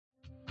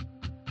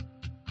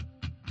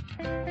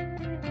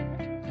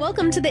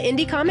Welcome to the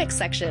Indie Comics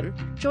section.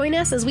 Join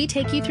us as we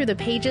take you through the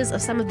pages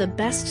of some of the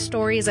best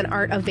stories and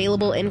art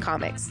available in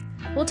comics.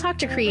 We'll talk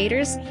to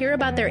creators, hear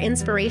about their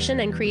inspiration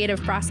and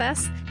creative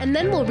process, and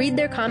then we'll read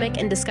their comic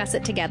and discuss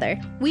it together.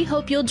 We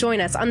hope you'll join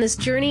us on this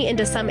journey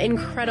into some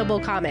incredible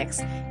comics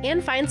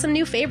and find some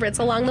new favorites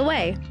along the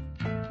way.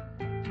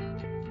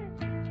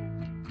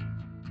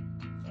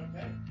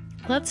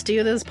 Let's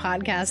do this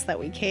podcast that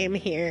we came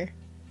here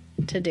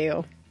to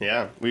do.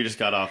 Yeah, we just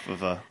got off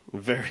of a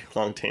very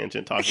long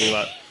tangent talking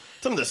about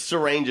some of the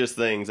strangest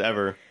things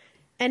ever.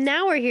 And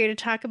now we're here to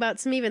talk about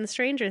some even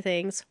stranger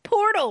things.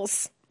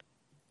 Portals!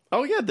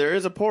 Oh, yeah, there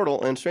is a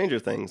portal in Stranger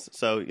Things.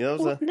 So, you know,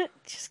 go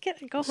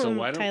home,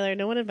 Tyler.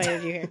 No one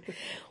invited you here.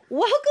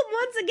 Welcome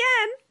once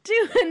again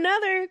to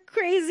another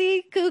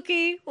crazy,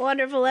 kooky,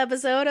 wonderful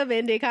episode of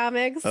Indie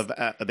Comics. Of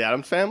the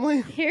Addams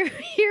Family? Here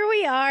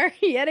we are,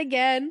 yet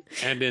again.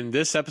 And in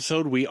this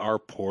episode, we are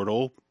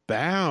portal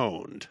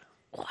bound.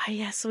 Why,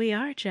 yes, we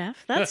are,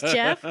 Jeff. That's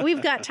Jeff.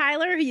 We've got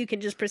Tyler, who you can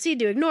just proceed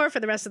to ignore for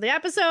the rest of the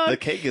episode. The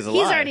cake is a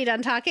He's lie. already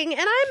done talking, and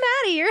I'm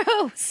Maddie, your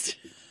host.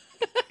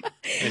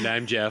 And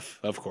I'm Jeff,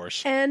 of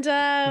course. And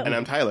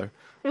I'm Tyler.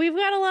 We've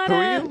got a lot Who of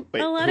are you? Wait,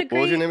 a lot of great.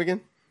 what was your name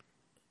again?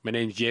 My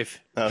name's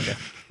Jeff. Oh, okay.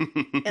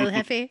 El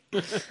Jefe.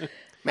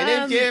 My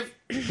name's Jeff.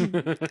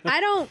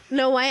 I don't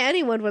know why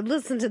anyone would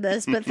listen to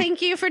this, but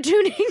thank you for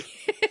tuning in.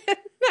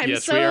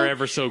 Yes, we are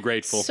ever so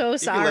grateful. So You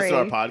sorry. can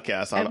listen to our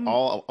podcast on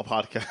all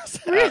podcast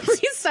apps.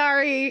 Really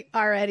sorry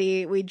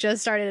already. We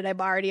just started and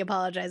I'm already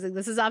apologizing.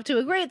 This is off to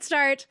a great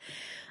start.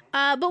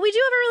 But we do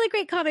have a really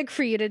great comic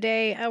for you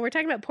today. We're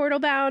talking about Portal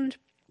Bound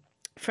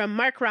from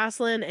Mark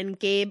Roslin and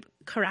Gabe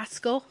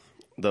Carrasco.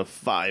 The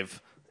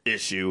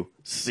 5-issue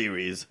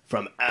series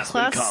from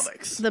Aspen Plus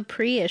Comics. the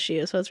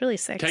pre-issue, so it's really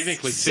 6.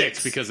 Technically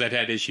 6 because that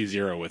had issue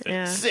 0 with it.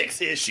 Yeah.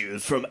 6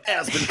 issues from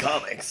Aspen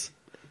Comics.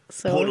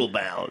 So Portal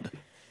Bound.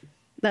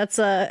 that's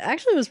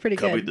actually was pretty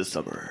Coming good. this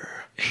summer.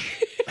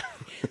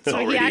 So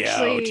he Already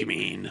actually out, you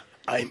mean?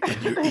 I'm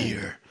in your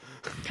ear.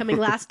 coming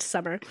last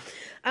summer.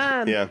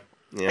 Yeah.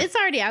 It's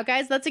already out,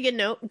 guys. That's a good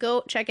note.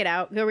 Go check it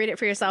out. Go read it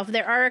for yourself.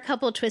 There are a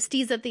couple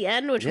twisties at the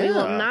end, which we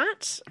will Yeah.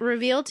 not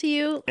reveal to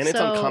you. And it's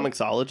so on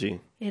Comixology.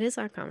 It is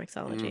on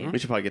Comixology. We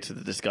should probably get to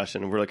the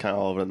discussion. We're kind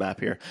of all over the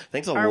map here.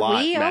 Thanks a Are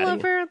lot, we Maddie. all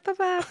over the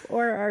map,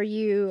 or are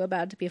you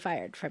about to be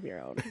fired from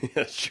your own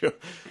That's true.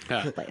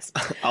 place?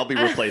 I'll be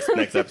replaced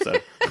next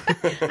episode.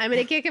 I'm going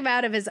to kick him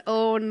out of his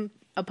own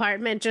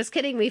apartment. Just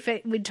kidding. We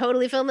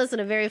totally filmed this in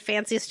a very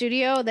fancy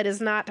studio that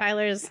is not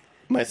Tyler's.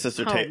 My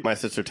sister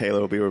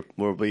Taylor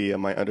will be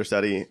my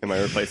understudy and my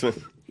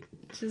replacement.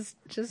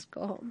 Just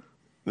go home.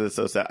 This is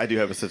so sad. I do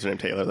have a sister named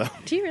Taylor, though.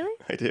 Do you really?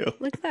 I do.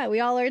 Look at that. We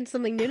all learned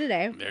something new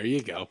today. There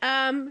you go.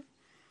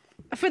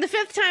 For the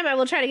 5th time, I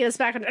will try to get us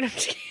back on. Portal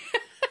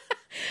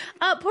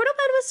Bound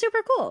was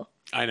super cool.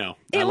 I know.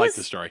 It I like was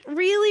the story.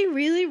 Really,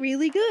 really,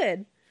 really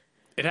good.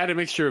 It had a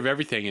mixture of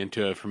everything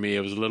into it for me.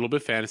 It was a little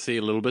bit fantasy,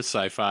 a little bit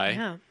sci-fi.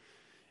 Yeah.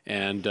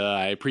 And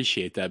I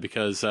appreciate that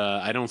because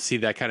I don't see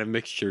that kind of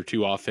mixture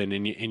too often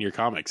in your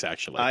comics,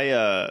 actually.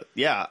 It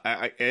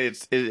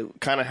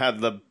kind of had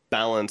the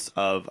balance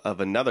of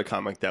another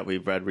comic that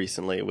we've read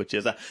recently, which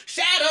is a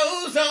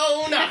Shadow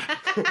Zone.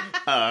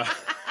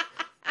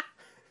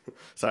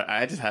 Sorry,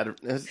 I just had.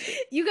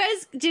 You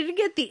guys didn't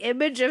get the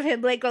image of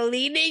him like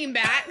leaning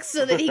back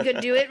so that he could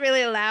do it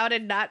really loud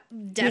and not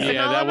deafen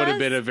Yeah, all that of would have us?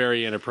 been a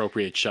very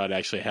inappropriate shot,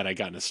 actually, had I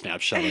gotten a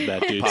snapshot of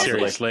that dude. Possibly.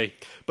 Seriously.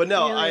 But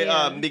no,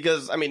 Really,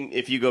 because I mean,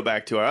 if you go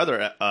back to our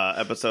other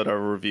episode, our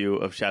review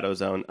of Shadow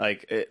Zone,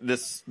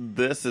 this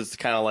is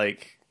kind of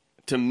like,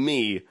 to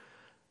me,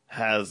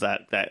 has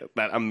that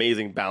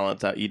amazing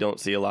balance that you don't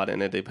see a lot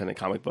in independent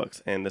comic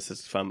books, and this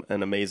is from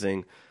an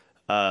amazing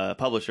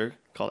publisher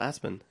called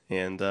Aspen,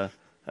 and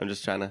I'm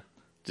just trying to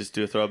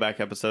do a throwback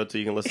episode so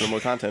you can listen to more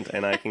content,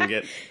 and I can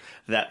get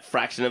that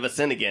fraction of a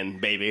sin again,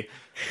 baby.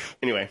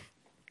 Anyway.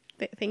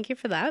 Thank you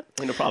for that.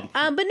 No problem.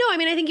 But no, I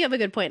mean, I think you have a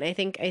good point. I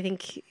think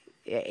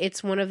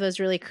it's one of those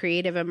really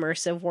creative,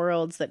 immersive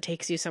worlds that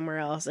takes you somewhere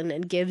else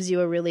and gives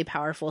you a really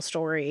powerful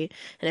story.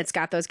 And it's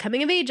got those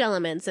coming of age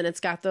elements, and it's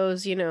got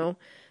those,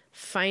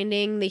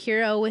 finding the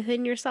hero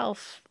within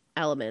yourself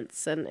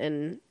elements.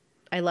 And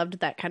I loved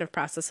that kind of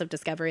process of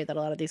discovery that a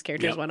lot of these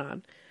characters went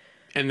on.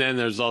 And then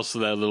there's also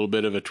that little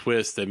bit of a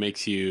twist that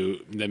makes you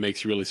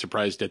really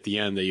surprised at the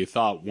end that you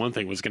thought one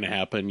thing was going to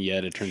happen,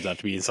 yet it turns out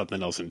to be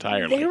something else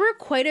entirely. There were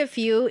quite a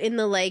few in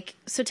the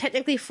so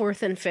technically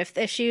 4th and 5th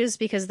issues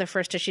because the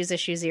first issue is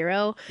issue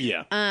 0.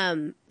 Yeah.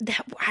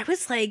 That I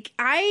was like,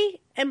 I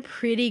am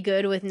pretty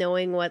good with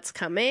knowing what's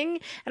coming,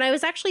 and I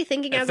was actually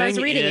thinking as I was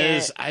reading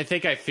it. I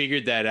think I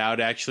figured that out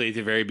actually at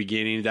the very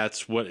beginning.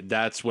 That's what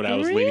I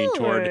was leaning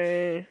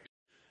toward.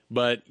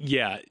 But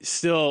yeah,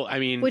 still, I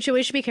mean, which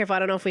we should be careful. I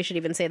don't know if we should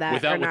even say that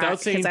without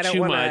saying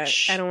too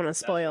much. I don't want to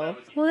spoil.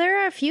 Well,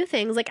 there are a few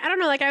things I don't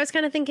know. I was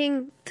kind of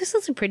thinking this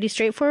is a pretty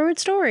straightforward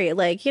story.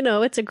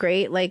 It's a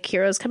great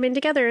heroes coming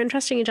together and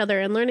trusting each other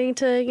and learning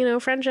to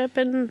friendship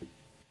and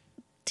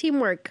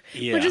teamwork,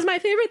 Yeah. which is my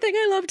favorite thing.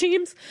 I love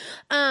teams.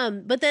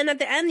 But then at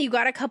the end, you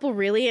got a couple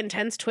really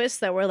intense twists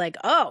that were like,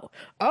 oh.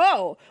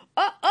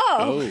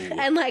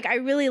 And like, I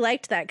really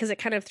liked that because it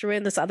kind of threw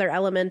in this other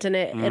element, and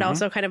it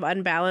also kind of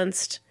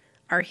unbalanced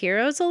our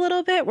heroes a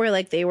little bit, where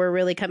like they were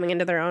really coming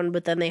into their own,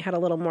 but then they had a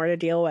little more to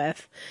deal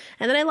with.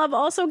 And then I love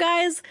also,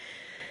 guys,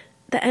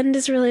 the end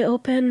is really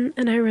open,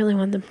 and I really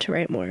want them to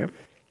write more.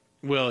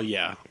 Well,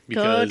 yeah.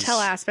 Go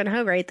tell Aspen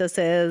how great this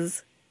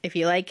is. If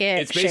you like it,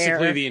 it's basically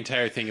share. the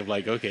entire thing of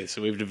like, okay,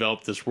 so we've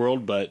developed this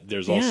world, but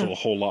there's also a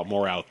whole lot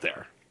more out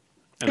there.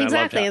 And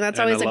Exactly, and that's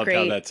always a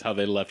great. That's how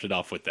they left it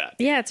off with that.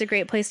 Yeah, it's a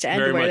great place to end.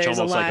 Very where much there's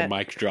almost a lot, like a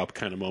mic drop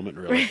kind of moment,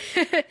 really.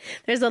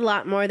 There's a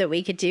lot more that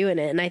we could do in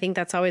it, and I think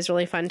that's always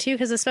really fun too.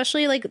 Because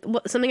especially like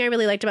something I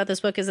really liked about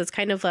this book is it's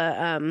kind of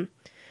a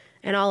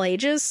an all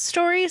ages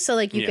story. So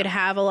like you could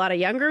have a lot of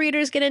younger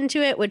readers get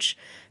into it, which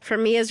for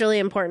me is really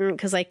important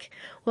because like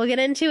we'll get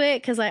into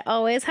it because I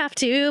always have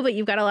to, but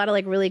you've got a lot of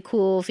like really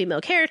cool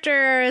female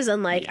characters,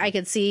 and like I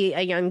could see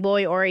a young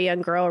boy or a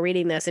young girl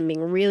reading this and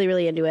being really,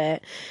 really into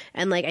it.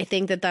 And like I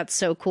think that that's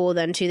so cool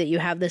then too, that you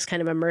have this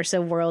kind of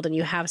immersive world and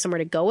you have somewhere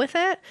to go with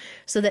it,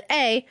 so that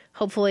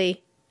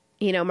hopefully,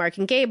 you know, Mark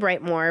and Gabe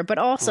write more, but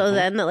also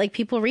then that like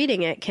people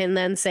reading it can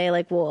then say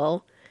like,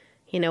 well,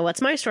 you know,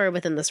 what's my story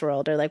within this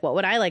world? Or like, what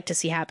would I like to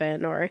see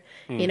happen? Or,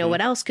 you know,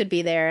 what else could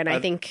be there? And I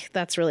think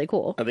that's really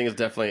cool. I think it's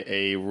definitely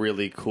a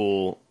really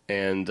cool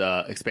and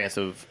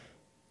expansed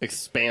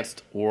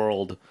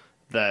world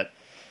that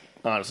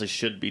honestly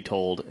should be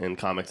told in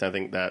comics. I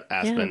think that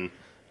Aspen,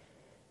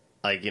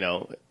 like, you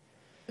know,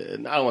 I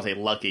don't want to say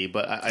lucky,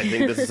 but I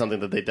think this is something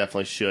that they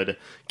definitely should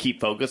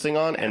keep focusing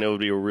on. And it would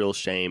be a real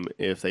shame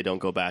if they don't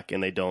go back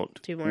and they don't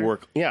Do more.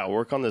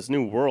 work on this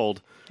new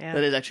world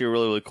that is actually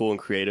really, really cool and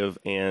creative.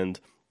 And,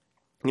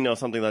 you know,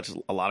 something that just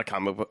a lot of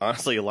comic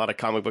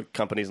book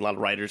companies, a lot of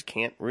writers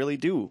can't really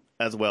do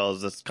as well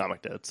as this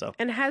comic did. So,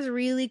 And has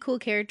really cool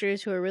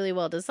characters who are really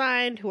well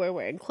designed, who are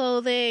wearing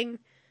clothing.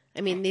 I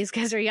mean, these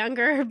guys are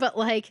younger, but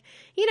like,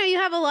 you know, you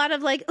have a lot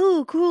of like,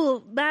 ooh, cool,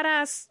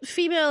 badass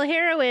female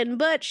heroine,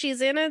 but she's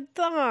in a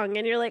thong.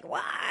 And you're like,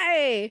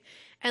 why?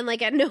 And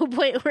like, at no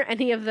point were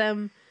any of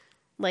them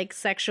like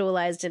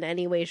sexualized in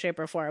any way, shape,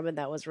 or form. And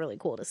that was really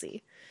cool to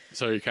see.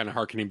 So you're kind of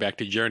harkening back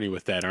to Journey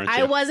with that, aren't you?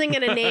 I wasn't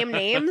going to name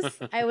names.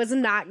 I was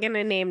not going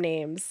to name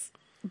names,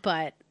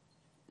 but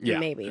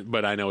maybe.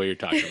 But I know what you're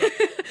talking about.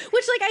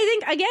 Which, like, I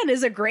think, again,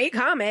 is a great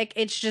comic.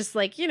 It's just,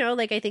 like, you know,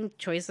 like, I think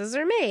choices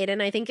are made.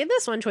 And I think in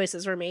this one,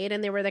 choices were made.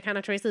 And they were the kind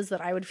of choices that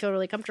I would feel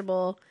really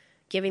comfortable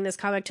giving this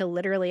comic to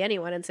literally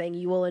anyone and saying,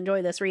 you will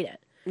enjoy this, read it.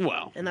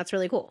 Well. And that's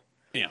really cool.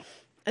 Yeah.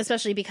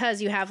 Especially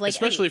because you have, like...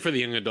 Especially for the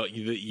young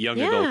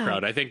adult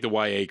crowd. I think the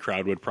YA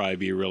crowd would probably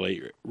be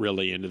really,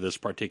 really into this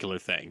particular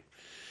thing.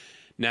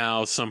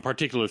 Now, some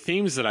particular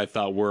themes that I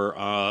thought were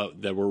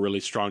really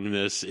strong in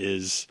this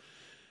is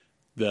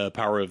the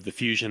power of the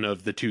fusion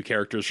of the two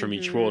characters from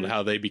each world,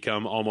 how they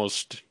become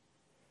almost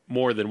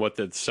more than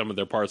what some of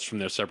their parts from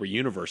their separate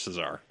universes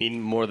are.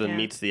 even more than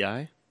meets the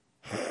eye.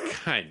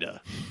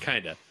 Kinda.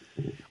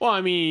 Well,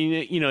 I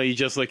mean, you know, you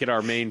just look at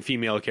our main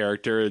female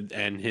character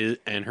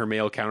and her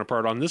male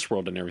counterpart on this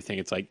world and everything.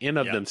 It's like in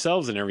of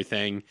themselves and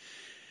everything,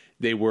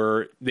 they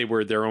were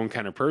their own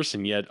kind of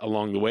person. Yet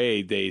along the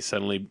way, they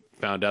suddenly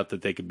found out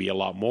that they could be a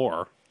lot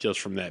more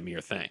just from that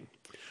mere thing.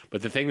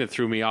 But the thing that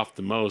threw me off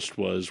the most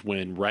was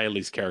when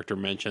Riley's character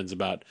mentions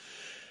about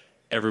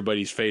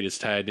everybody's fate is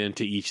tied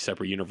into each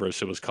separate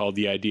universe. It was called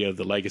the idea of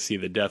the legacy,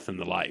 the death, and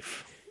the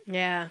life.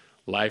 Yeah.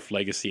 Life,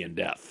 legacy, and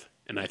death.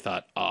 And I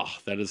thought,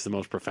 that is the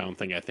most profound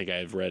thing I think I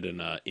have read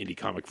in an indie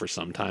comic for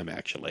some time,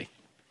 actually.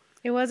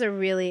 It was a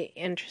really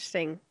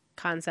interesting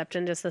concept,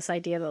 and just this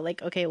idea that,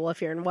 like, okay, well,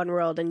 if you're in one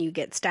world and you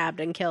get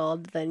stabbed and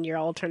killed, then your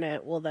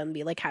alternate will then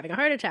be like having a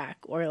heart attack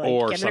or like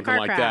or getting in a something car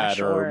like crash,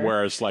 that, or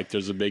whereas like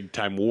there's a big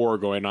time war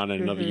going on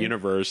in another Mm-hmm.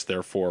 universe,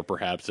 therefore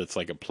perhaps it's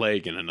like a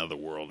plague in another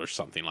world or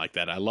something like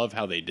that. I love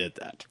how they did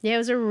that. Yeah, it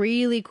was a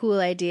really cool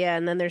idea,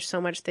 and then there's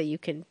so much that you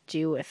can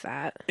do with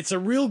that. It's a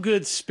real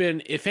good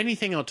spin. If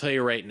anything, I'll tell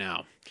you right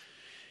now,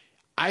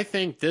 I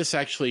think this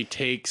actually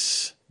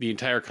takes the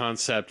entire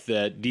concept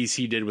that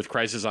DC did with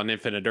Crisis on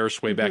Infinite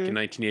Earths way back in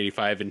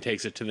 1985 and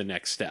takes it to the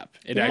next step.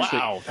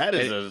 Wow, that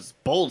is a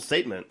bold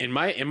statement. In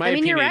my I mean,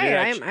 opinion, you're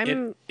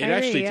right. it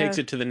actually takes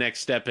it to the next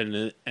step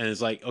and is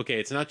like, okay,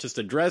 it's not just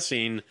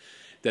addressing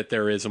that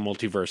there is a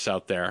multiverse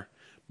out there,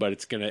 but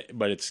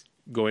it's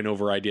going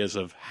over ideas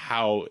of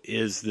how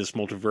is this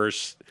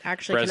multiverse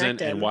Actually present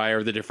connected. and why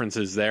are the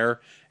differences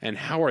there and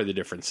how are the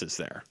differences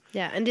there.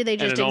 Yeah, and do they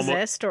just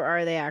exist, or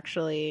are they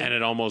actually... And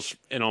it almost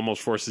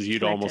forces you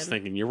to almost Connected.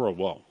 think in your world,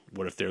 well,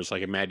 what if there's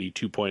like a Maddie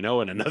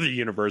 2.0 in another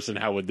universe, and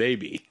how would they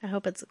be? I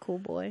hope it's a cool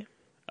boy.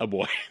 A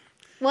boy.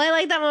 Well, I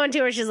like that moment,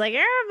 too, where she's like,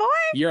 you're a boy?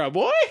 You're a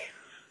boy?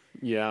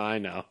 Yeah, I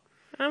know.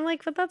 I'm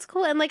like, but that's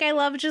cool. And, like, I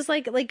love just,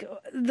 like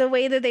the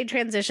way that they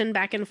transition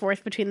back and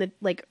forth between the,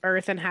 like,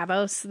 Earth and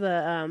Havos,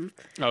 the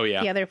Oh,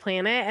 yeah. other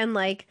planet. And,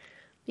 like,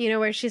 you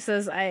know, where she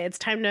says, it's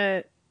time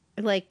to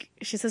like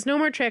she says, no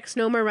more tricks,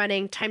 no more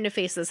running, time to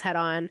face this head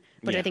on,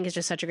 which I Yeah. think is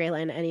just such a great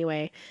line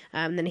anyway.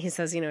 Then he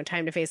says,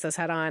 time to face this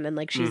head on, and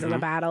like she's in a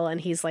battle and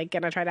he's like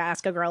gonna try to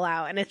ask a girl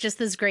out, and it's just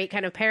this great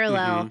kind of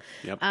parallel.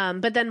 Yep.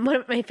 But then one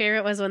of my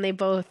favorite was when they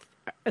both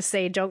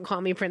say, don't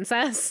call me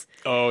princess,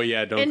 Oh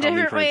yeah, don't in call me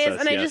different princess. ways,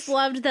 and I yes. just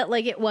loved that.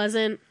 Like it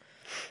wasn't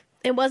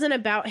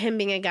about him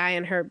being a guy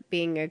and her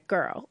being a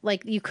girl.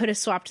 Like you could have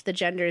swapped the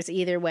genders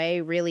either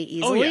way really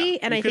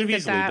easily, and You I could think have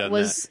easily that done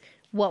was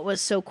what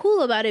was so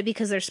cool about it,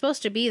 because they're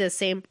supposed to be the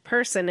same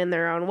person in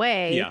their own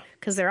way, Yeah.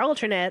 because they're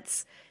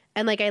alternates.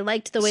 And like I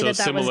liked the way so that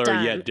similar was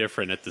done. yet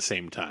different at the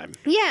same time.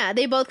 Yeah,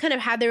 they both kind of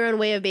had their own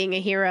way of being a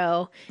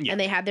hero, Yeah. Mm-hmm. and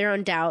they had their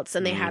own doubts,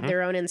 and they had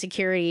their own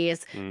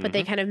insecurities, but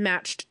they kind of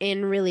matched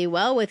in really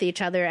well with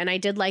each other. And I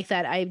did like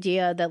that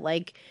idea that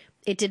like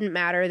it didn't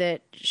matter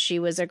that she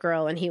was a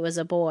girl and he was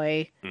a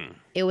boy.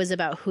 It was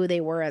about who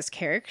they were as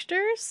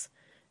characters,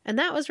 and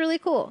that was really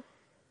cool.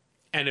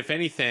 And if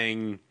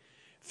anything,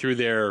 through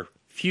their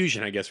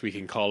fusion, I guess we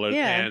can call it,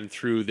 Yeah. and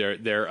through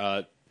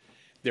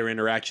their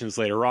interactions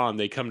later on,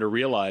 they come to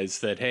realize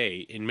that, hey,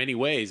 in many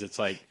ways, it's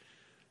like,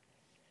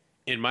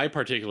 in my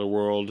particular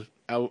world,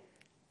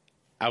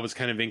 I was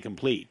kind of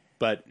incomplete.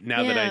 But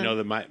now that I Yeah. know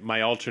that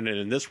my alternate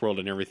in this world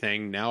and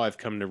everything, now I've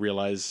come to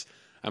realize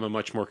I'm a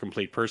much more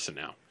complete person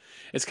now.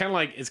 It's kind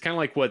of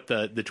like what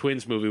the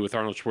Twins movie with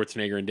Arnold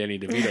Schwarzenegger and Danny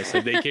DeVito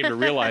said. They came to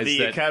realize The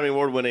that Academy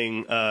Award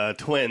winning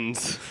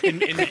twins. in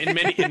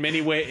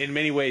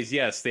many ways,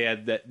 yes, they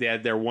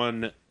had their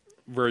one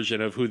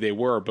version of who they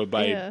were, but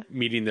by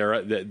meeting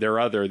their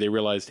other, they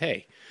realized,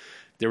 hey,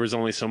 there was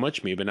only so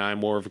much me, but now I'm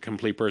more of a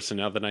complete person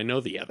now that I know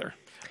the other.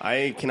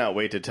 I cannot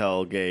wait to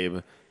tell Gabe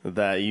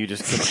that you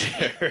just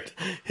compared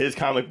his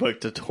comic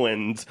book to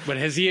Twins. But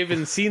has he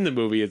even seen the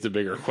movie? It's a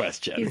bigger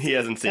question. He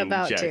hasn't seen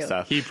about jack to.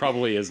 stuff. He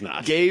probably is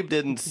not. Gabe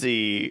didn't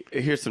see.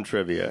 Here's some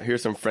trivia.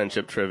 Here's some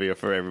friendship trivia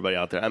for everybody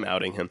out there. I'm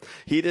outing him.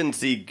 He didn't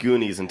see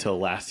Goonies until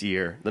last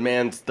year. The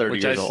man's 30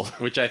 years old.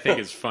 Which I think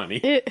is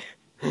funny.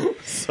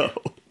 So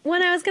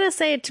When I was going to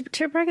say,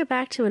 to bring it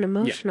back to an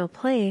emotional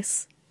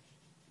place,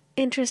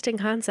 interesting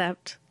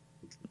concept,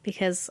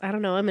 because, I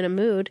don't know, I'm in a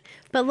mood.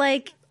 But,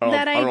 like,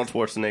 Arnold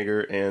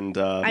Schwarzenegger and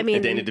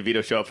Danny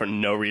DeVito show up for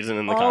no reason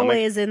in the comic.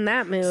 always in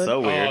that mood. So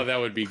weird. Oh, that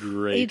would be You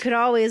great. could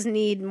always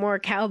need more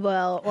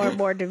cowbell or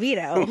more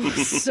DeVito.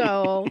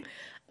 So,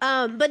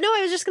 but no, I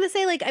was just going to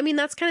say, like, I mean,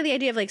 that's kind of the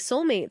idea of, like,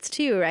 soulmates,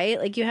 too, right?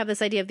 Like, you have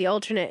this idea of the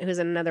alternate who's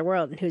in another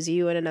world and who's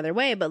you in another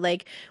way. But,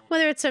 like,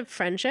 whether it's a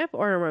friendship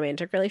or a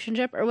romantic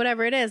relationship or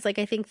whatever it is, like,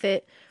 I think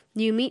that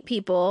you meet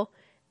people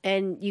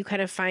and you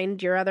kind of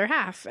find your other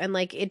half. And,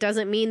 like, it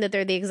doesn't mean that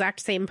they're the exact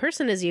same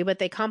person as you, but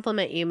they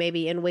complement you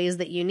maybe in ways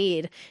that you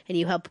need, and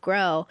you help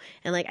grow.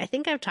 And, like, I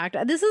think I've talked,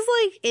 this is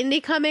like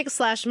Indie Comics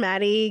 /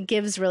 Maddie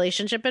gives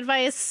relationship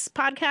advice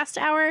podcast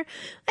hour.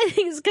 I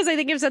think it's because I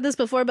think I've said this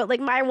before, but, like,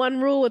 my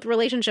one rule with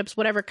relationships,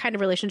 whatever kind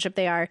of relationship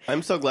they are,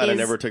 I'm so glad I is-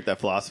 never took that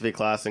philosophy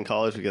class in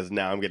college, because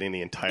now I'm getting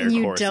the entire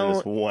you course in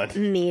this don't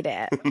one. need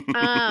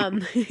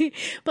it.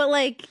 But,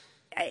 like,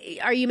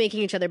 are you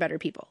making each other better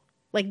people?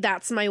 Like,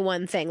 that's my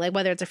one thing. Like,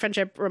 whether it's a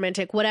friendship,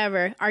 romantic,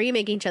 whatever, are you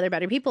making each other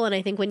better people? And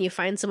I think when you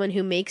find someone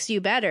who makes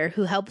you better,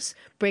 who helps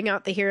bring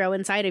out the hero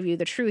inside of you,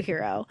 the true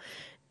hero,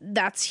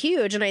 that's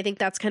huge. And I think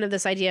that's kind of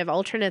this idea of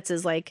alternates,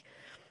 is like,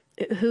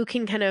 who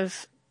can kind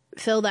of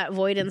fill that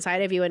void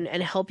inside of you and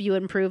help you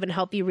improve and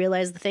help you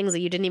realize the things that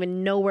you didn't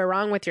even know were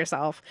wrong with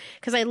yourself.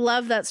 Because I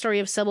love that story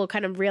of Sybil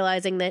kind of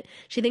realizing that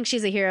she thinks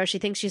she's a hero. She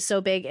thinks she's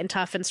so big and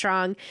tough and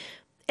strong.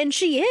 And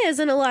she is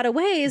in a lot of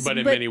ways. But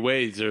in many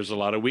ways, there's a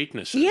lot of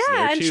weaknesses Yeah,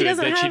 there, and too, she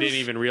doesn't that she have- didn't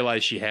even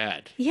realize she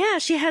had. Yeah,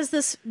 she has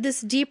this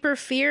deeper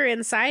fear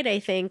inside, I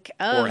think,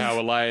 of Or how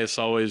Elias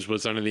always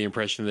was under the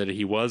impression that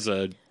he was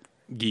a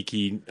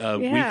geeky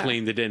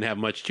weakling that didn't have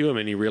much to him,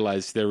 and he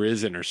realized there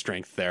is inner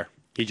strength there.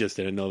 He just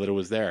didn't know that it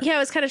was there. Yeah, it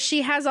was kind of,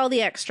 she has all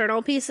the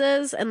external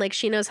pieces, and like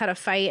she knows how to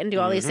fight and do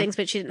all these things,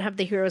 but she didn't have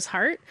the hero's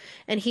heart.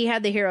 And he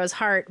had the hero's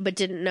heart, but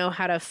didn't know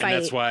how to fight.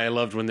 And that's why I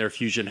loved when their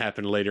fusion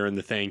happened later in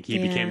the thing. He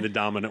became the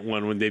dominant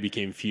one. When they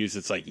became fused,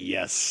 it's like,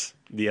 yes,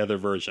 the other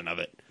version of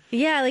it.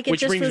 Yeah, like it Which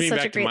just brings was me such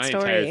a back to great my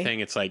story. entire thing.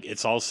 It's like,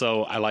 it's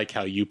also, I like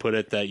how you put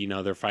it, that, you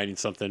know, they're finding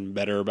something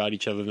better about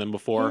each other than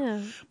before.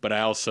 Yeah. But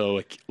I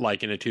also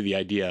liken it to the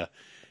idea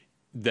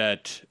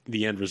that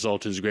the end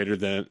result is greater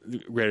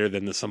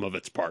than the sum of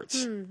its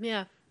parts.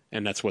 Yeah.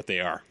 And that's what they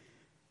are.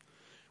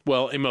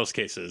 Well, in most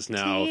cases.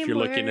 Now, if you're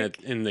looking Teamwork.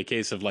 at, in the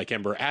case of like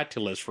Ember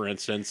Attilas, for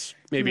instance,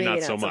 maybe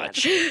not so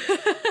much.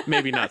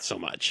 Maybe not so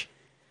much.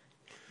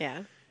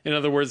 Yeah. In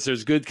other words,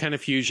 there's good kind of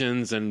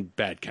fusions and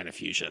bad kind of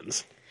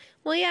fusions.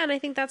 Well, yeah, and I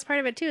think that's part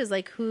of it too, is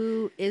like,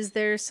 who is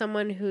there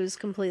someone who's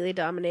completely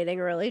dominating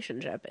a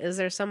relationship? Is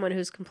there someone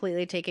who's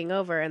completely taking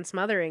over and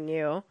smothering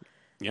you?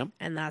 Yep.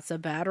 And that's a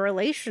bad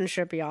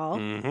relationship,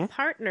 y'all.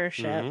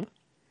 Partnership.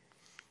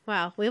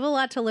 Wow, we have a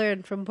lot to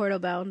learn from Portal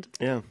Bound.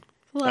 Yeah.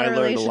 A lot I of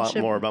learned a lot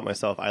relationship. more about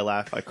myself. I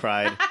laughed. I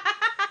cried.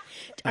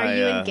 Are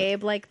you I, and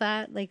Gabe like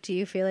that? Like, do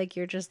you feel like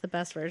you're just the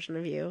best version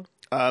of you?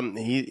 I'm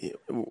his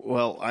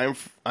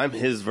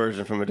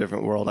version from a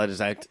different world.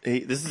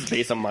 This is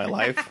based on my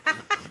life.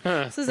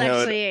 This is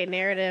actually a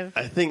narrative.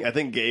 I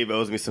think Gabe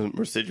owes me some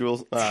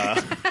residuals.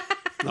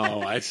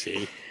 Oh, I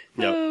see.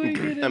 Yep. Oh, my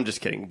goodness. I'm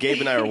just kidding. Gabe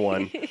and I are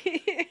one.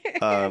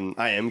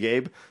 I am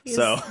Gabe.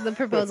 So The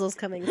proposal's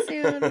coming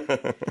soon.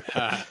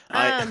 I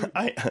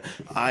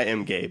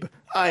am Gabe.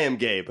 I am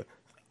Gabe.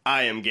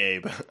 I am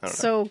Gabe. I don't know.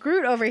 So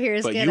Groot over here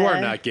is But gonna... you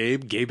are not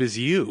Gabe. Gabe is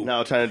you. No,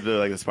 I'm trying to do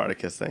like the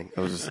Spartacus thing.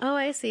 I was just. Oh,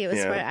 I see. It was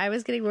Yeah. smart. I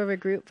was getting more of a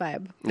Groot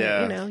vibe. But,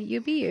 Yeah. You know,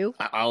 you be you.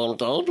 I am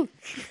Gabe. That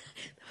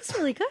was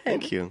really good.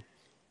 Thank you.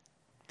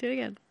 Do it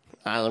again.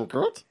 I am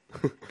Groot.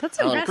 That's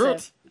I am impressive.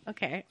 Groot.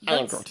 Okay. I am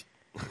That's, Groot.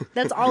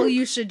 that's all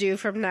you should do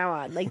from now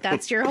on. Like,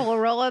 that's your whole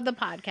role of the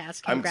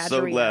podcast. I'm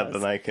so glad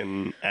Congratulations. that I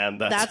can add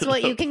that. That's to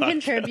what the you can podcast.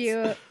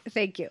 contribute.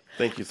 Thank you.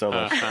 Thank you so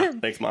much.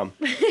 Thanks, Mom.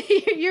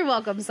 You're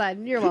welcome,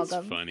 son. You're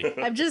welcome. Funny.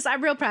 I'm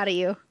real proud of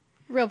you.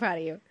 Real proud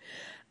of you.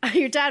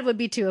 Your dad would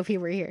be too if he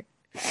were here.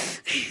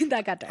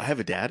 That got I dark. have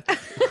a dad.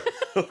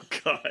 Oh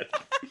God.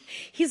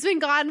 He's been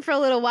gone for a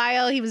little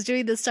while. He was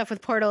doing this stuff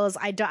with portals.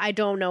 I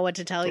don't know what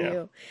to tell Yeah.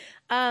 you.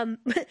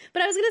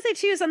 But I was gonna say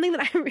too something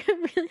that I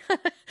really,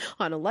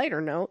 on a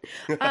lighter note,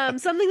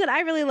 something that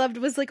I really loved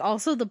was like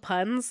also the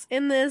puns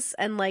in this,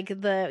 and like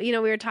we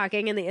were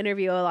talking in the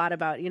interview a lot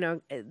about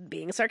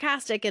being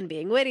sarcastic and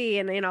being witty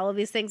and all of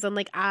these things, and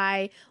like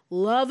I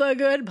love a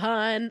good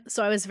pun,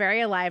 so I was very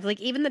alive. Like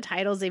even the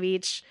titles of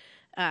each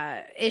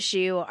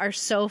issue are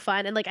so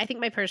fun, and like I think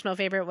my personal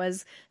favorite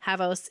was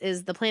Havos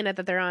is the planet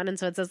that they're on, and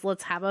so it says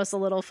let's Havos a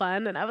little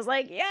fun, and I was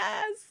like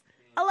yes,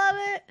 I love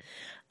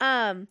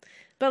it.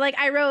 But like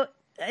I wrote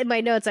in my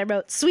notes, I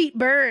wrote sweet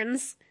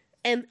burns,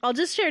 and I'll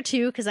just share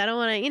two because I don't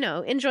want to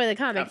enjoy the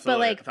comic.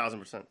 Absolutely. But like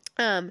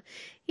 1,000%.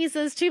 he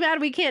says, too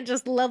bad we can't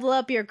just level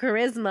up your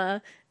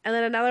charisma. And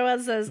then another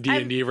one says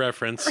D&D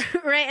reference.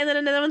 right, and then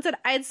another one said,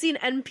 I'd seen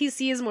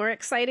NPCs more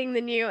exciting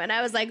than you, and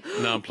I was like,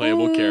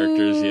 Non-playable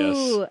characters, yes.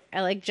 "Ooh." I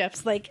like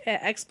Jeff's like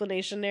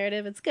explanation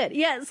narrative. It's good.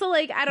 Yeah, so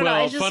like I don't know,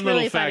 Well, it's just fun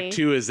really little funny. fact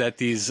too is that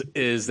the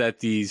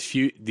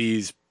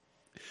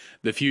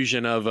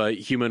fusion of a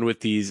human with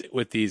these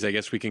I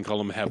guess we can call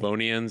them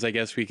Havonians, I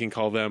guess we can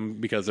call them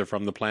because they're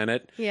from the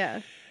planet.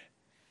 Yeah.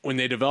 When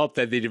they developed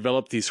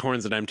these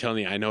horns, and I'm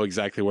telling you, I know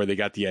exactly where they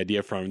got the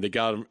idea from. They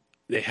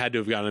had to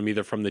have gotten them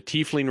either from the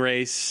Tiefling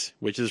race,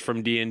 which is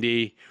from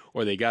D&D,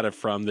 or they got it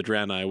from the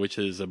Draenei, which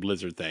is a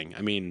Blizzard thing.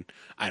 I mean,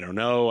 I don't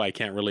know. I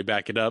can't really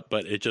back it up,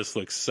 but it just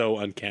looks so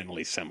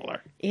uncannily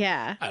similar.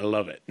 Yeah. I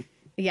love it.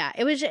 Yeah.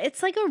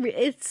 It's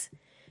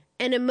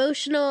an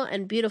emotional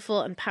and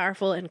beautiful and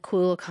powerful and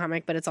cool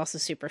comic, but it's also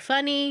super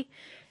funny,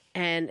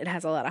 and it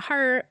has a lot of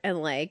heart,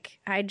 and like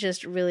I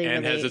just really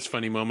And really has its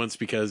funny moments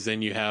because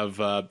then you have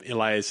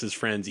Elias's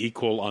friend's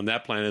equal on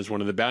that planet is one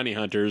of the bounty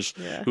hunters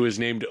who is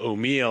named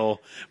O'Meal,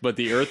 but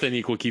the Earthen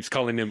equal keeps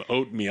calling him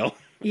Oatmeal.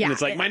 Yeah. And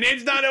it's like, my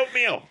name's not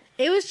Oatmeal.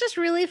 it was just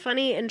really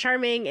funny and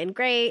charming and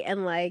great,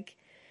 and like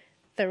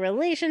the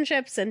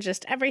relationships and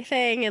just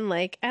everything, and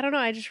like I don't know,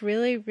 I just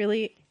really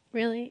really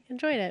really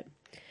enjoyed it.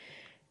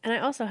 And I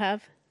also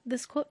have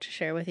this quote to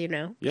share with you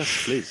now.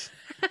 Yes, please.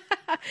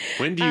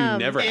 When do you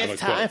never have a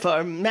It's time quote?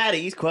 for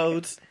Maddie's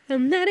quotes.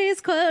 And that is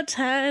quote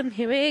time.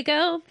 Here we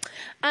go.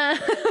 So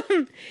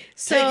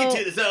Take it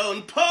to the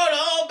zone,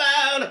 portal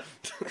bound.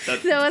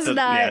 No, it's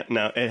not. Yeah,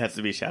 no, it has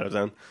to be Shadow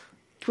Zone.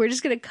 we're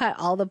just gonna cut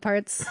all the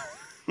parts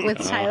with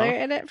Tyler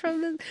in it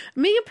from this.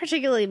 I'm being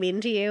particularly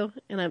mean to you,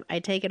 and I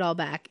take it all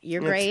back.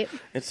 You're great.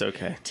 It's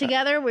okay.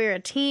 Together, we're a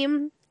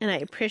team, and I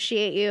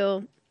appreciate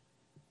you.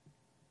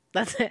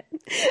 That's it.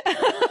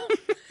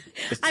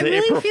 It's I'm the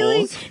really April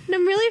feeling. Fools.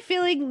 I'm really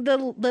feeling the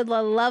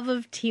love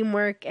of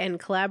teamwork and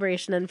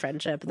collaboration and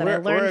friendship that I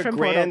learned from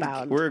Portal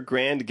Bound. We're a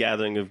grand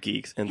gathering of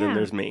geeks, and Yeah. then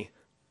there's me.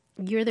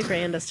 You're the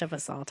grandest of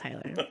us all,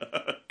 Tyler.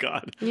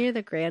 God. You're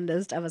the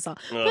grandest of us all.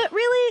 But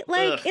really,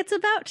 like, it's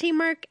about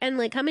teamwork and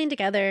like coming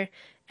together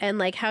and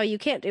like how you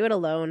can't do it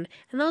alone.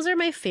 And those are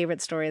my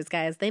favorite stories,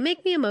 guys. They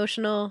make me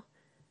emotional.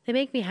 They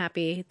make me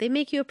happy. They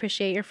make you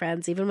appreciate your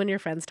friends, even when your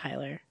friend's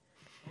Tyler.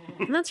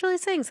 And that's really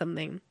saying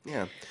something.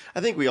 Yeah,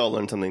 I think we all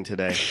learned something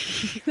today.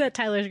 That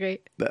Tyler's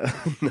great. That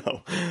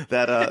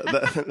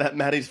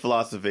Maddie's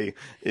philosophy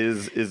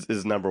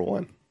is number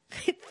one.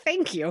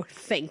 Thank you.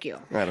 Thank you.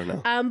 I don't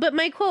know. But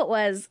my quote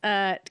was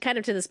kind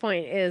of to this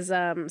point is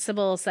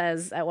Sybil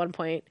says at one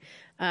point,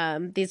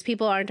 these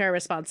people aren't our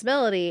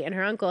responsibility. And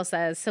her uncle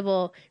says,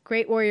 Sybil,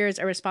 great warriors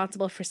are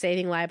responsible for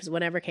saving lives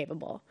whenever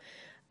capable.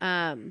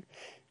 And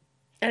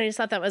I just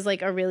thought that was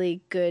like a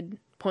really good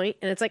point.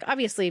 And it's like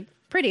obviously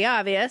pretty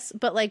obvious,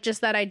 but like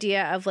just that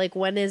idea of like,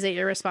 when is it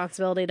your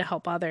responsibility to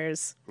help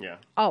others? Yeah.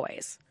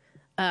 Always.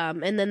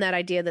 And then that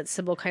idea that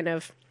Sybil kind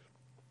of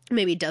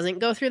maybe doesn't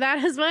go through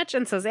that as much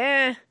and says,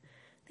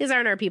 these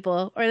aren't our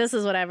people, or this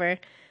is whatever.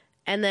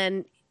 And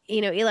then,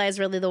 Eli is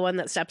really the one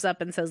that steps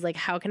up and says, like,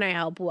 how can I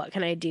help? What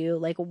can I do?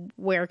 Like,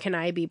 where can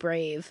I be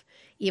brave?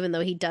 Even though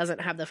he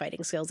doesn't have the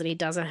fighting skills and he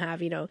doesn't have,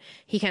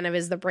 he kind of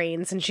is the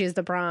brains and she's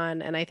the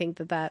brawn. And I think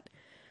that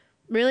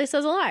really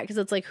says a lot, because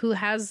it's like, who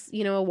has,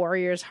 you know, a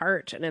warrior's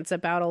heart, and it's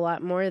about a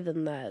lot more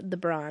than the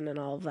brawn and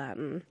all of that.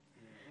 And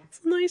it's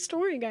a nice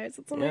story, guys.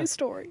 It's a nice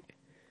story.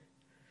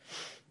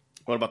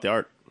 What about the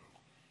art?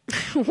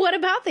 What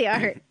about the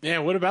art? Yeah,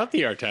 what about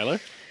the art, Tyler?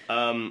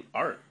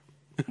 Art.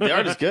 The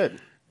art is good.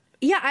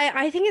 Yeah,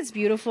 I think it's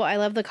beautiful. I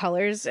love the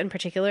colors in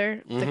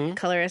particular. The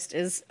colorist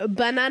is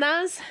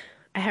bananas.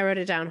 I wrote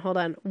it down. Hold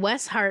on.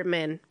 Wes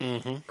Hartman.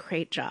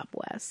 Great job,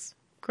 Wes.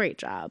 Great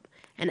job.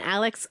 And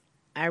Alex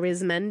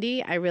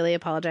Arizmendi. I really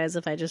apologize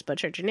if I just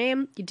butchered your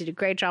name. You did a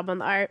great job on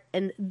the art.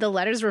 And the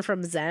letters were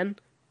from Zen,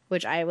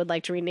 which I would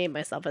like to rename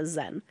myself as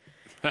Zen,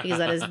 because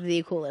that is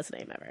the coolest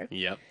name ever.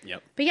 Yep.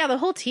 But yeah, the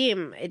whole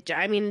team,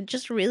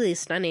 just really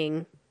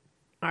stunning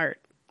art.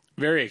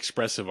 Very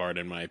expressive art,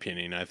 in my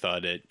opinion. I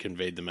thought it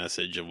conveyed the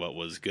message of what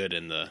was good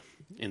in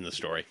the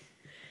story.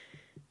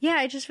 Yeah,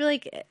 I just feel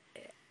like,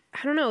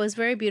 I don't know, it was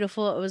very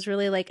beautiful. It was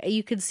really like,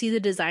 you could see the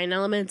design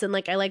elements, and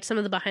like I liked some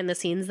of the behind the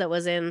scenes that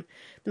was in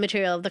the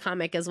material of the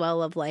comic as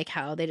well, of like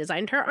how they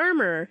designed her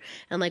armor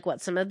and like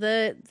what some of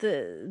the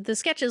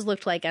sketches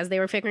looked like as they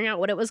were figuring out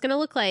what it was going to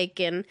look like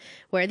and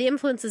where the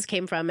influences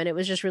came from. And it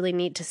was just really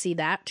neat to see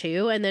that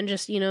too. And then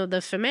just, you know, the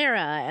Femera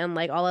and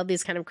like all of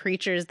these kind of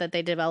creatures that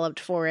they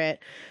developed for it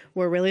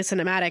were really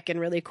cinematic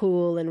and really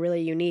cool and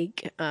really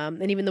unique.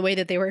 And even the way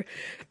that they were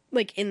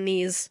like in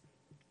these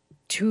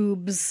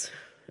tubes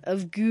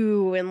of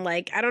goo, and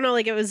like, I don't know,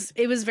 like it was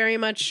very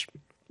much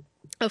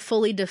a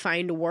fully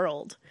defined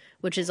world,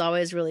 which is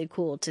always really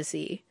cool to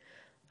see.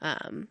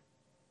 And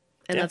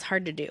that's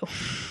hard to do,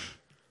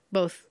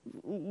 both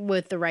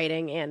with the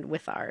writing and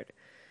with the art.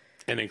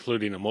 And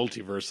including a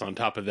multiverse on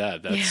top of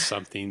that. That's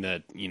something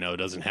that, you know,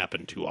 doesn't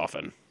happen too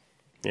often.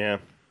 Yeah.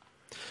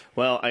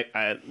 Well,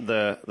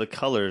 the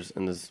colors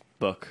in this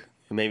book,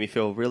 it made me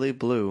feel really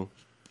blue.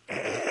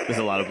 There's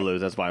a lot of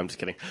blues. That's why I'm just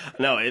kidding.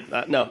 No.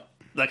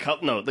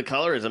 The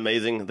color is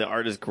amazing. The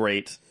art is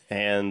great.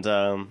 And,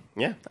 I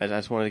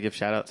just wanted to give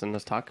shout-outs and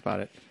let's talk about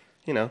it.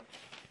 You know,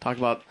 talk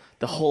about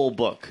the whole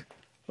book.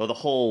 Well, the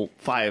whole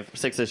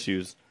 5-6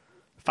 issues.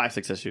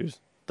 5-6 issues.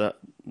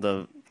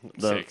 The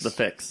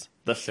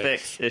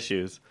fix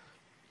issues.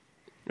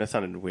 That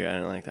sounded weird. I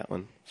didn't like that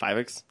one.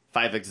 5X?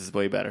 5X is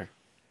way better.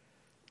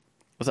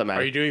 What's that, Matt?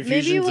 Are you doing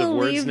fusions of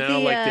words now,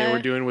 like they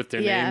were doing with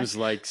their names,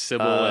 like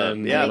Sybil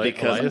and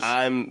because Elias?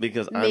 I'm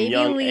Maybe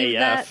young leave AF.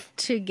 that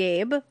to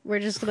Gabe.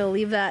 We're just going to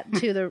leave that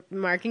to the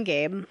Mark and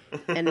Gabe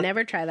and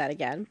never try that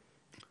again.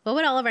 What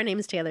would all of our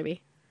names together be?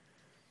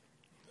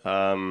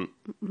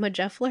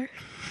 Majeffler?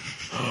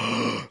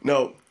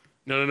 No.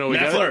 No.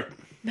 Meffler.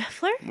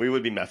 Meffler? We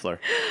would be Meffler.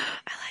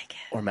 I like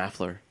it. Or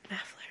Maffler.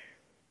 Meffler.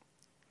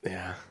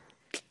 Yeah.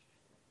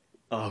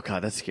 Oh,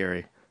 God, that's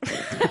scary. I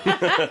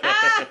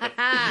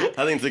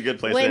think it's a good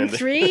place to When end it.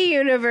 3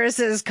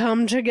 universes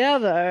come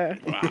together.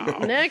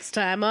 Wow. Next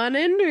time on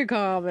Indie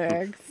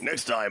Comics.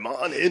 Next time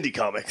on Indie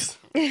Comics.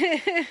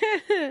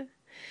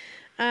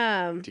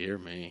 Dear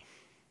me.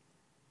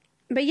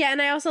 But yeah,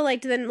 and I also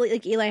liked, then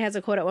like Eli has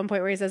a quote at one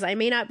point where he says, "I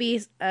may not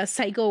be a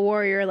psycho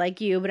warrior like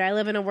you, but I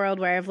live in a world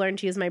where I've learned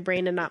to use my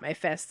brain and not my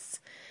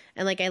fists."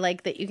 And like I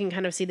like that you can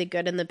kind of see the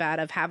good and the bad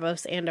of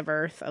Havos and of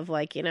Earth, of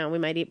like, you know, we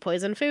might eat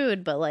poison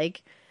food, but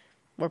like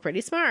we're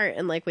pretty smart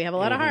and like we have a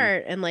lot of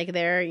heart, and like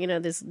they're, you know,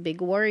 this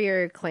big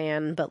warrior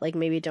clan, but like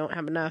maybe don't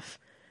have enough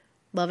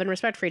love and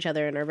respect for each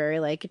other and are very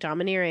like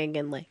domineering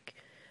and like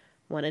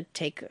want to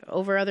take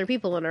over other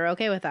people and are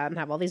okay with that and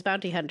have all these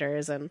bounty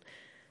hunters. And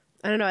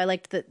I don't know, I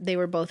liked that they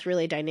were both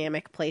really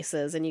dynamic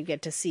places and you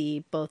get to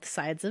see both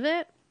sides of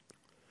it.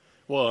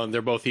 Well, and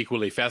they're both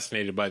equally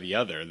fascinated by the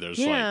other.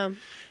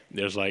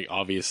 There's like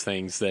obvious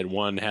things that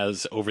one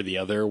has over the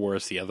other,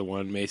 whereas the other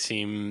one may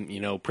seem,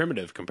 you know,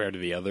 primitive compared to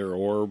the other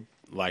or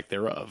lack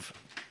thereof.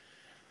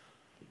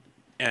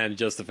 And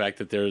just the fact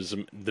that there's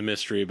the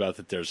mystery about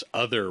that there's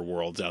other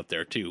worlds out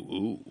there too.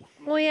 Ooh.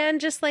 Well, yeah,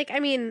 and just like, I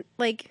mean,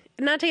 like,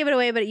 not to give it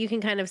away, but you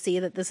can kind of see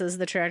that this is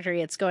the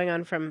trajectory it's going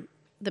on from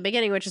the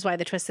beginning, which is why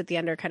the twists at the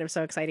end are kind of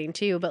so exciting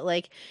too. But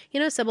like, you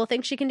know, Sybil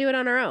thinks she can do it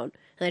on her own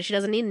and that she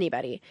doesn't need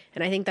anybody.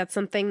 And I think that's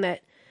something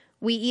that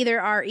we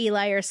either are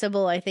Eli or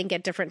Sybil, I think,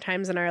 at different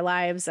times in our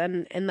lives.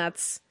 And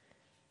that's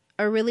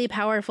a really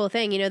powerful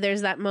thing. You know,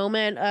 there's that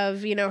moment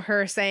of, you know,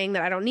 her saying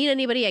that I don't need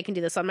anybody. I can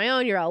do this on my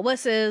own. You're all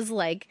wusses.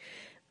 Like,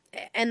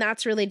 and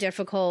that's really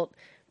difficult.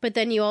 But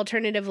then you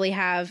alternatively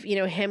have, you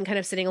know, him kind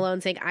of sitting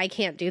alone saying, I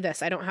can't do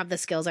this. I don't have the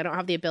skills. I don't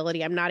have the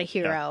ability. I'm not a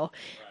hero.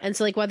 Yeah. And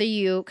so like whether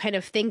you kind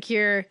of think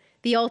you're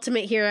the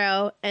ultimate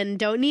hero and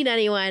don't need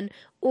anyone,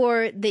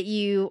 or that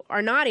you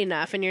are not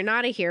enough and you're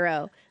not a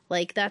hero,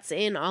 like that's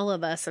in all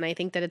of us. And I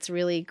think that it's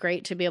really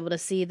great to be able to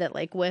see that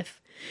like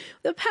with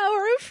the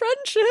power of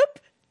friendship,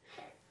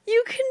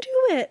 you can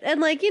do it.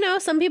 And like, you know,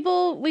 some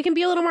people, we can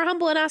be a little more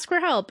humble and ask for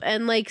help.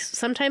 And like,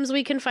 sometimes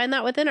we can find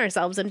that within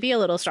ourselves and be a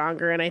little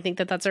stronger. And I think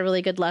that that's a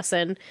really good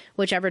lesson,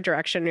 whichever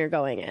direction you're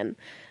going in.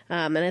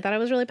 And I thought it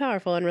was really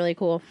powerful and really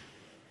cool.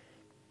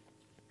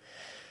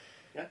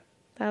 Yeah.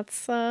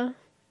 That's how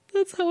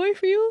I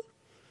feel.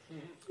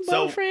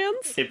 Well,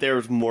 friends. if there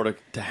was more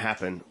to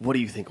happen, what do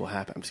you think will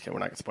happen? I'm just kidding. We're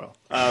not going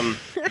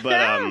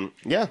to spoil.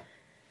 Yeah.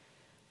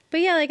 But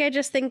yeah, like, I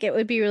just think it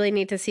would be really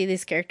neat to see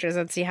these characters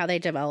and see how they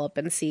develop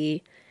and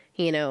see,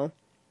 you know,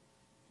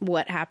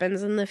 what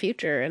happens in the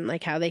future and,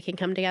 like, how they can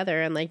come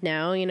together. And, like,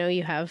 now, you know,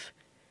 you have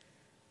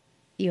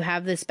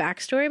this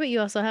backstory, but you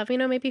also have, you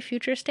know, maybe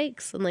future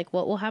stakes and, like,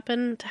 what will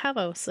happen to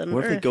Havos and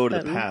What if they Earth go to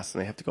and... the past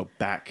and they have to go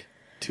back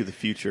to the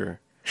future?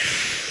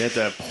 They have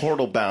to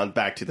portal bound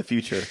back to the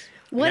future.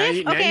 What now,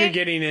 if, now okay, you're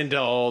getting into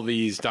all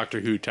these Doctor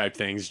Who type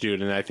things, dude,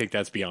 and I think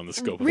that's beyond the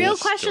scope of real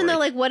this question, story. though,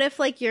 like, what if,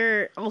 like,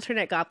 your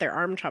alternate got their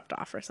arm chopped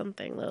off or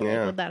something? Like,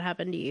 Yeah. would that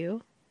happen to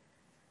you?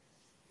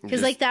 Because,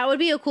 Just- like, that would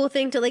be a cool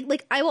thing to,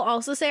 like, I will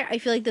also say, I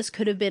feel like this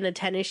could have been a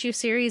 10-issue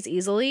series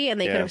easily,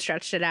 and they Yeah. could have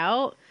stretched it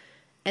out,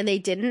 and they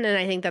didn't, and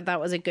I think that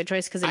was a good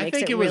choice, because it I makes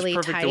think it it was really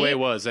perfect tight. the way it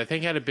was. I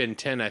think had it been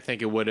 10, I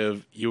think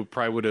you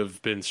probably would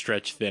have been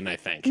stretched thin, I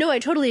think. No, I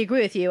totally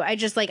agree with you. I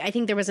just, like, I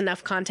think there was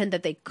enough content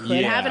that they could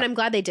Yeah. have, and I'm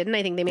glad they didn't.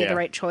 I think they made Yeah. the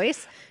right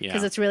choice,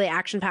 because Yeah. it's really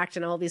action-packed,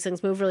 and all these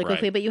things move really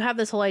quickly, Right. but you have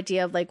this whole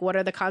idea of, like, what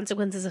are the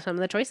consequences of some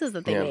of the choices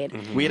that they Yeah.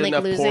 made? We had Like,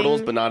 enough losing-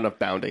 portals, but not enough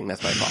bounding.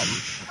 That's my problem.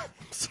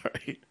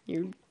 Sorry.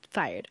 You're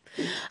fired.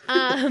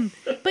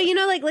 But you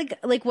know,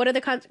 like what are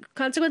the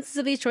consequences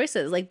of these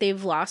choices? Like,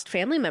 they've lost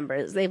family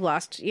members. They've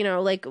lost, you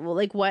know, like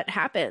what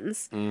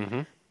happens?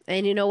 Mm-hmm.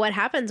 And you know what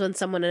happens when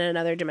someone in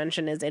another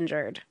dimension is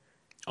injured,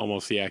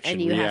 Almost the action.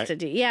 and you have to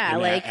do, yeah,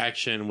 and like,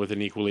 action with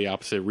an equally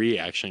opposite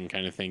reaction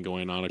kind of thing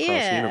going on across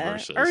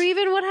universes. or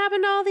even what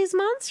happened to all these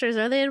monsters?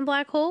 Are they in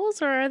black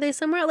holes, or are they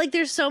somewhere? Like,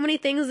 there's so many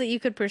things that you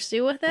could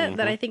pursue with it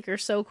that I think are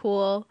so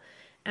cool,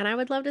 and I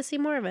would love to see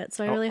more of it.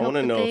 So I really I hope want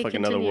to that know they if like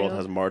continue. another world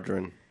has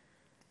margarine.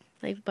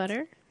 Like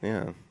butter.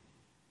 Yeah.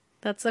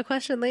 That's the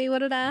question that you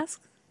wanted to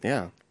ask.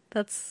 Yeah.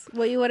 That's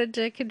what you wanted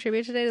to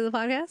contribute today to the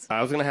podcast?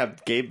 I was gonna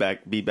have Gabe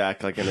be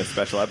back like in a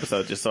special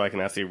episode just so I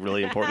can ask you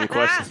really important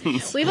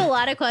questions. We have a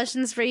lot of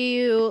questions for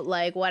you,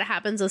 like what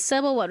happens with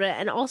Sybil,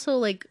 and also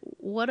like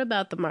what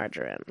about the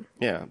margarine?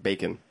 Yeah,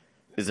 bacon.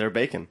 Is there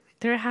bacon?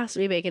 There has to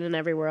be bacon in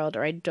every world,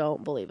 or I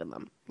don't believe in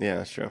them. Yeah,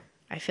 that's true.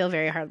 I feel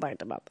very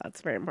hard-lined about that. It's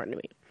very important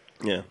to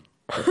me.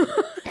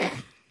 Yeah.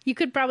 You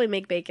could probably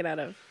make bacon out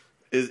of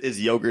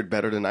Is yogurt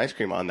better than ice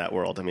cream on that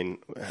world? I mean,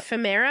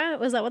 Femera.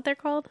 Was that what they're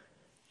called?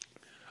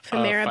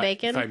 Femera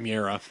bacon.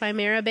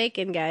 Femera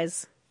bacon,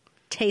 guys.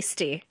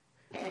 Tasty.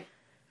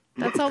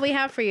 That's all we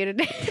have for you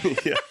today.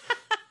 yeah.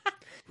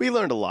 We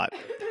learned a lot.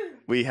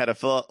 We had a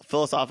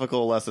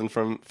philosophical lesson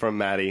from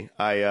Maddie.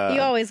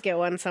 You always get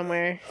one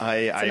somewhere. I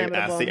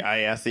inevitable.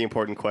 asked the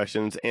important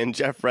questions, and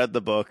Jeff read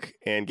the book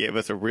and gave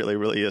us a really,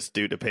 really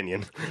astute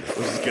opinion, which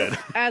is good.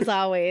 As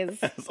always.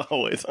 As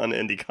always on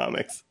Indie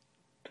Comics.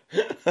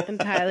 And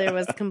Tyler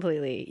was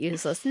completely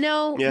useless.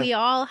 No, Yeah. we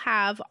all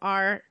have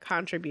our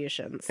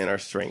contributions. And our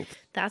strength.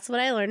 That's what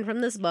I learned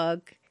from this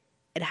book.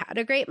 It had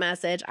a great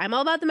message. I'm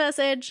all about the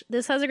message.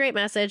 This has a great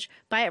message.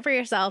 Buy it for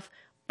yourself.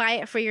 Buy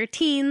it for your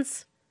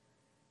teens.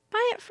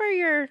 Buy it for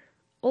your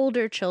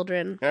older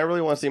children. And I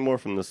really want to see more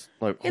from this.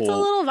 Like, It's a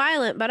whole. little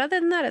violent, but other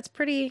than that, it's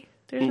pretty...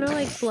 There's no,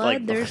 like, blood.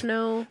 Like, there's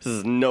no... This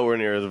is nowhere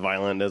near as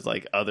violent as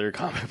like other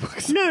comic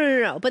books.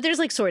 No. But there's,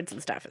 like, swords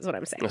and stuff, is what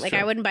I'm saying. That's Like, true.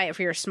 I wouldn't buy it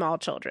for your small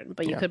children,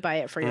 but you could buy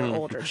it for your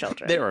older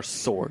children. There are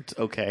swords,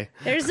 okay?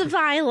 There's the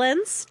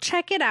violence.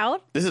 Check it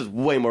out. This is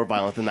way more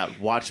violent than that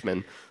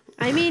Watchmen.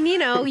 I mean, you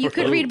know, you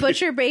could read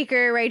Butcher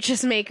Baker,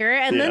 Righteous Maker,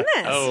 and then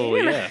Yeah. this. Oh,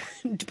 You know? yeah.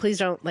 Please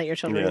don't let your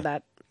children Yeah. read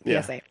that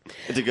Yeah. PSA.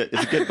 It's a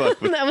good book.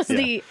 but- That was yeah.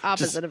 the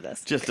opposite of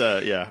this. Just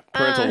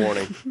parental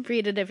warning.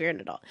 Read it if you're an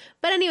adult.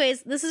 But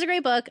anyways, this is a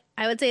great book.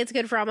 I would say it's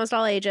good for almost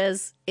all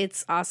ages.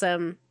 It's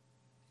awesome.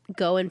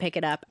 Go and pick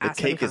it up. The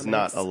cake is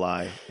not a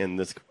lie in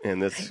this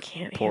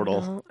Can't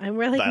portal. handle. I'm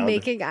really bound.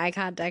 making eye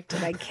contact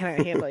and I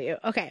cannot handle you.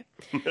 Okay.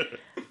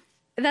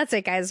 That's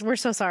it, guys. We're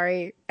so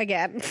sorry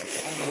again.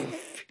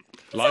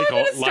 Like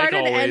always.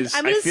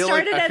 I'm going to feel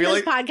start like- and I end feel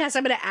this like- podcast.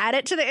 I'm going to add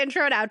it to the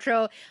intro and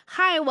outro.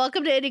 Hi,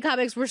 welcome to Indie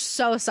Comics. We're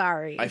so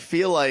sorry. I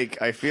feel like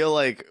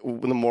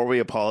the more we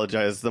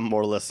apologize, the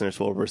more listeners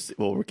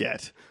we'll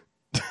get.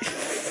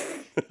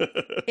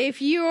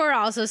 If you are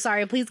also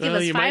sorry, please give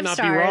us you 5 might not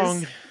stars. be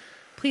wrong.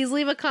 Please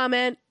leave a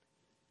comment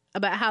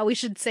about how we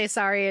should say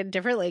sorry in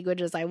different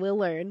languages. I will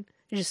learn.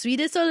 Je suis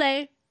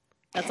désolé.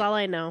 That's all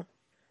I know.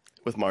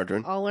 With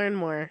margarine. I'll learn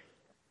more.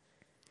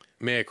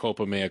 Mea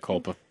culpa, mea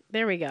culpa.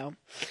 There we go.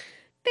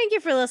 Thank you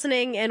for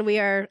listening, and we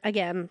are,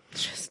 again,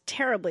 just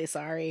terribly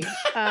sorry.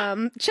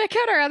 Check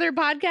out our other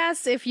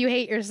podcasts if you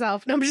hate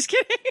yourself. No, I'm just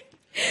kidding.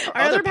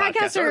 Our other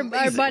podcasts are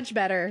amazing. much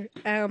better,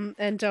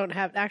 and don't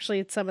have,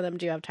 actually, some of them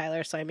do have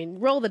Tyler, so I mean,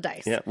 roll the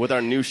dice. Yeah, with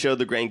our new show,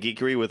 The Grand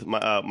Geekery, with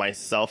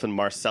myself and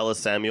Marcellus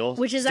Samuel.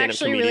 Which is stand-up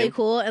actually comedian. really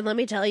cool, and let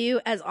me tell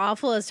you, as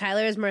awful as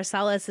Tyler is,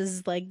 Marcellus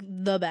is, like,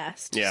 the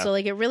best. Yeah. So,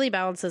 like, it really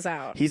balances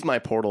out. He's my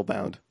portal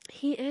bound.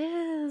 He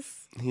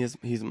is. He is.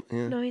 He's.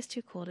 Yeah. No, he's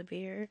too cool to be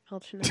your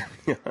alternate.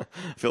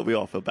 We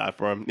all feel bad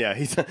for him. Yeah,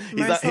 he's not.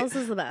 Marcel's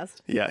is the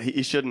best. Yeah,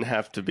 he shouldn't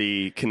have to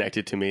be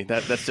connected to me.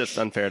 That's just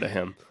unfair to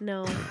him.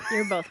 No,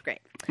 you're both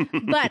great.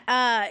 But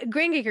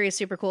Grand Geekery is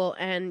super cool,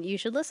 and you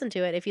should listen to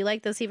it. If you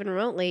like this even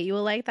remotely, you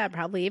will like that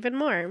probably even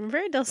more. I'm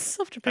very I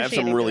self-depreciating.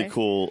 have some really today.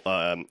 cool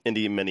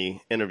indie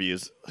mini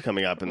interviews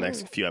coming up in the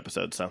next few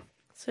episodes.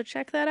 So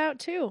check that out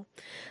too.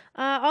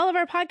 All of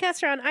our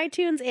podcasts are on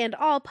iTunes and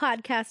all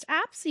podcast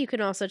apps. You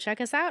can also check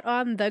us out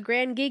on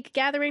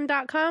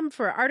thegrandgeekgathering.com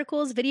for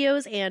articles,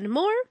 videos, and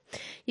more.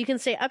 You can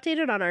stay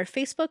updated on our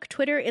Facebook,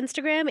 Twitter,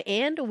 Instagram,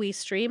 and we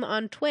stream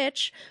on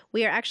Twitch.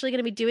 We are actually going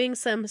to be doing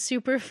some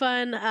super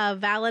fun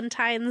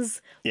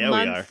Valentine's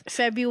month,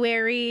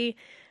 February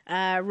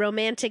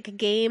romantic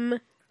game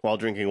While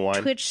drinking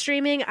wine. Twitch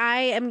streaming. I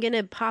am going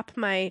to pop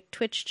my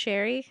Twitch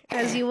cherry,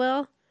 as you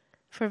will,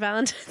 for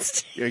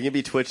Valentine's Day. You're going to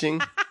be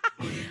twitching?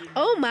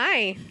 Oh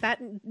my,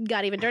 that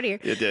got even dirtier.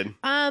 It did.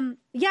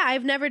 Yeah,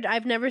 I've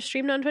never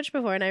streamed on Twitch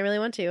before, and I really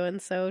want to.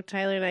 And so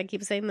Tyler and I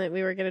keep saying that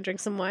we were going to drink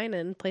some wine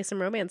and play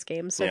some romance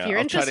games. So if you're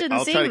interested in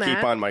seeing I'll try to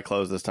keep on my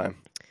clothes this time.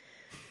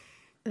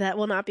 that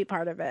will not be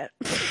part of it.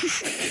 But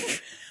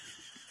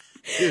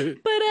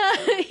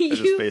I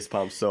just face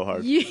palmed so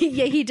hard.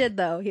 yeah, he did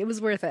though. It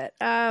was worth it.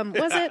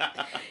 Was it?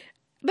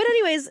 But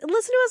anyways,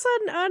 listen to us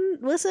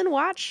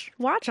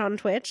watch on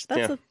Twitch.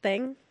 That's a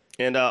thing.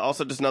 And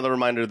also just another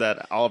reminder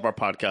that all of our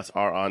podcasts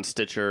are on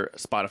Stitcher,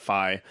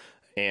 Spotify,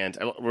 and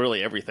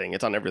really everything.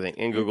 It's on everything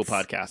in Google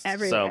Podcasts.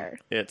 Everywhere.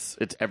 So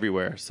it's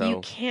everywhere. So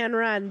you can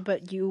run,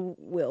 but you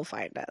will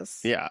find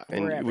us. Yeah,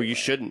 and you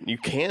shouldn't. You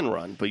can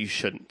run, but you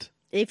shouldn't.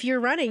 If you're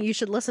running, you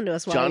should listen to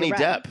us while Johnny you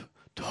run. Depp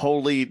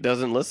totally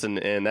doesn't listen,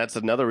 and that's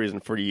another reason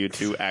for you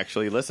to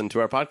actually listen to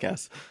our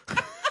podcast.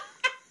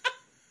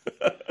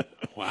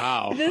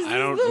 Wow. I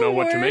don't know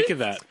what to make of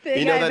that.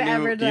 You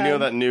know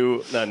that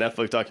new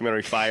Netflix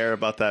documentary Fire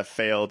about that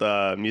failed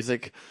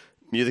music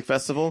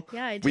festival?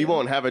 Yeah, I do. We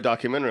won't have a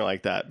documentary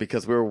like that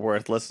because we're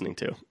worth listening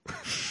to.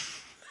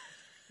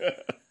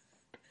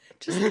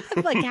 Just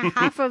like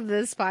half of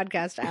this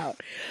podcast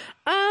out.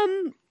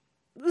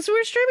 So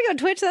we're streaming on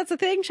Twitch. That's the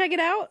thing. Check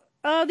it out.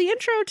 The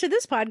intro to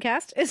this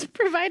podcast is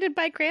provided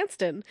by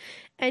Cranston,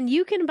 and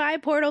you can buy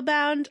Portal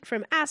Bound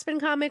from Aspen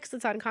Comics.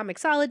 It's on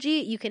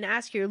Comixology. You can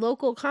ask your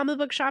local comic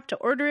book shop to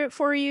order it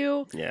for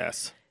you.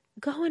 Yes.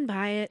 Go and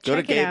buy it. Go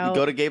Check to it out.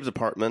 Go to Gabe's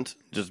apartment.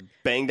 Just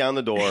bang down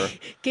the door.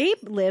 Gabe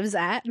lives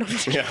at. No, I'm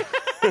just kidding. Yeah.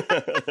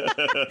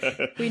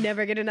 We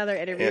never get another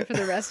interview for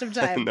the rest of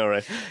time. No,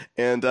 right.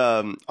 And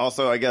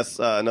also, I guess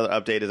another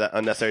update is that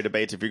Unnecessary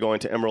Debates. If you're going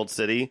to Emerald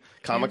City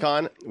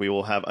Comic-Con, we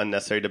will have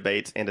Unnecessary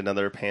Debates and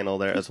another panel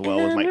there as well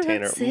with Mike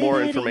Tanner. City.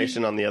 More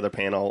information on the other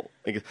panel.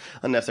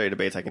 Unnecessary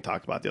Debates, I can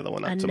talk about. The other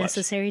one, not so much.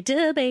 Unnecessary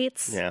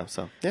Debates. Yeah,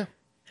 so, yeah.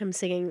 I'm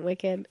singing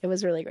Wicked. It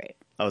was really great.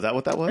 Oh, is that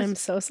what that was? I'm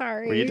so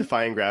sorry. Were you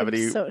defying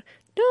gravity? No,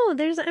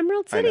 there's an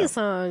Emerald City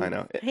song. I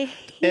know. I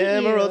hate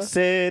Emerald you.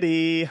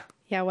 City.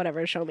 Yeah,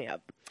 whatever. Show me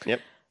up.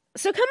 Yep.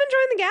 So come and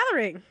join the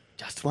gathering.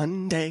 Just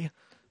one day.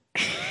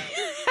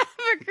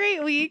 Have a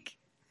great week.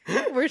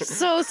 We're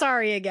so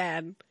sorry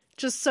again.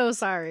 Just so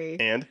sorry.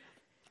 And?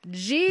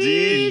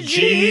 G.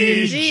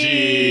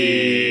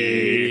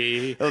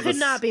 Could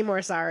not be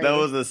more sorry. That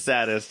was the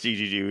saddest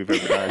GGG we've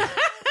ever done.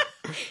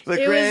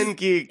 The Grand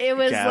Geek It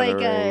was Gathering.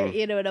 like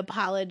an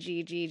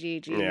apology,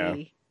 GGG. Yeah.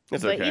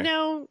 It's But,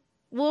 okay.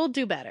 we'll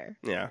do better.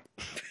 Yeah.